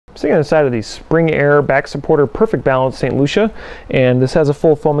sitting on the side of the Spring Air back supporter Perfect Balance St. Lucia, and this has a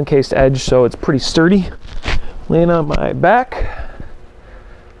full foam encased edge, so it's pretty sturdy. Laying on my back.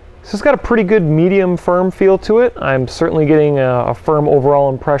 So it's got a pretty good medium firm feel to it. I'm certainly getting a firm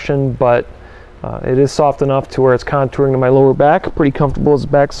overall impression, but it is soft enough to where it's contouring to my lower back. Pretty comfortable as a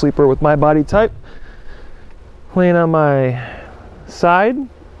back sleeper with my body type. Laying on my side.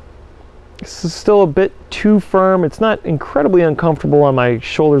 This is still a bit too firm. It's not incredibly uncomfortable on my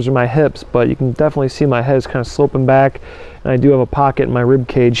shoulders or my hips, but you can definitely see my head is kind of sloping back, and I do have a pocket in my rib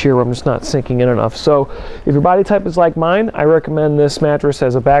cage here where I'm just not sinking in enough. So if your body type is like mine, I recommend this mattress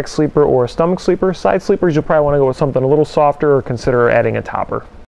as a back sleeper or a stomach sleeper. Side sleepers, you'll probably want to go with something a little softer or consider adding a topper.